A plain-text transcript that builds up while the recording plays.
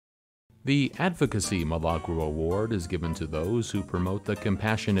The Advocacy Milagro Award is given to those who promote the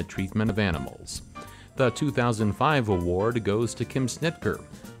compassionate treatment of animals. The 2005 award goes to Kim Snitker,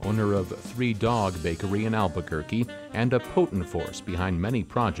 owner of Three Dog Bakery in Albuquerque and a potent force behind many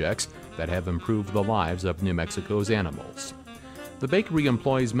projects that have improved the lives of New Mexico's animals. The bakery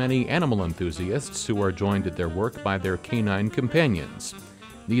employs many animal enthusiasts who are joined at their work by their canine companions.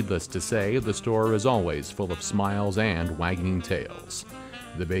 Needless to say, the store is always full of smiles and wagging tails.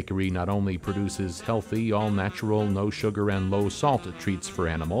 The bakery not only produces healthy, all-natural, no-sugar and low-salt treats for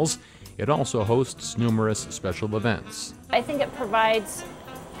animals, it also hosts numerous special events. I think it provides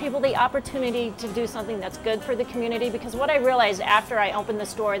people the opportunity to do something that's good for the community, because what I realized after I opened the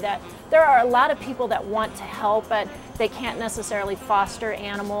store that there are a lot of people that want to help, but they can't necessarily foster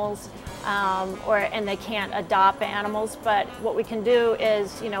animals and they can't adopt animals. But what we can do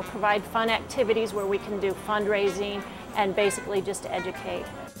is, provide fun activities where we can do fundraising and basically just educate.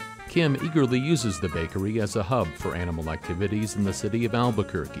 Kim eagerly uses the bakery as a hub for animal activities in the city of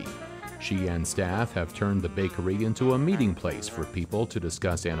Albuquerque. She and staff have turned the bakery into a meeting place for people to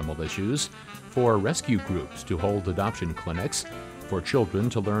discuss animal issues, for rescue groups to hold adoption clinics, for children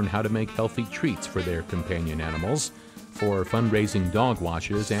to learn how to make healthy treats for their companion animals, for fundraising dog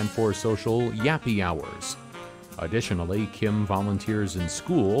washes, and for social yappy hours. Additionally, Kim volunteers in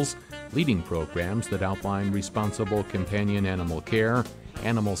schools, leading programs that outline responsible companion animal care,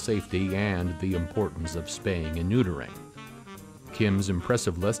 animal safety, and the importance of spaying and neutering. Kim's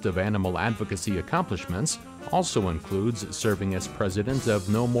impressive list of animal advocacy accomplishments also includes serving as president of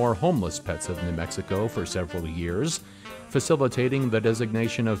No More Homeless Pets of New Mexico for several years, facilitating the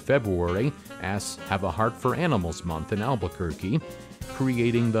designation of February as Have a Heart for Animals Month in Albuquerque,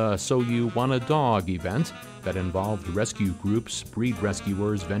 creating the So You Want a Dog event that involved rescue groups, breed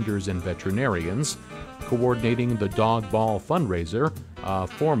rescuers, vendors, and veterinarians, coordinating the Dog Ball fundraiser, a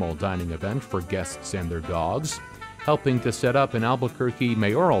formal dining event for guests and their dogs, helping to set up an Albuquerque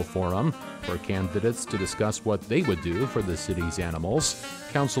mayoral forum for candidates to discuss what they would do for the city's animals,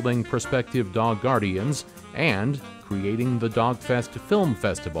 counseling prospective dog guardians, and creating the Dogfest Film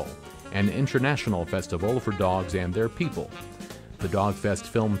Festival, an international festival for dogs and their people. The Dogfest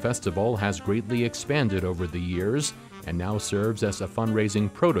Film Festival has greatly expanded over the years and now serves as a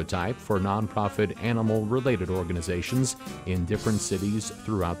fundraising prototype for nonprofit animal-related organizations in different cities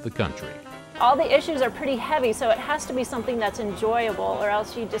throughout the country. All the issues are pretty heavy, so it has to be something that's enjoyable, or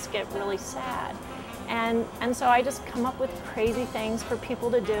else you just get really sad. And so I just come up with crazy things for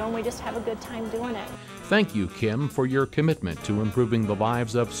people to do, and we just have a good time doing it. Thank you, Kim, for your commitment to improving the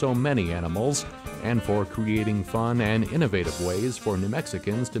lives of so many animals and for creating fun and innovative ways for New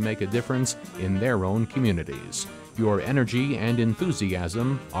Mexicans to make a difference in their own communities. Your energy and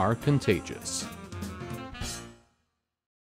enthusiasm are contagious.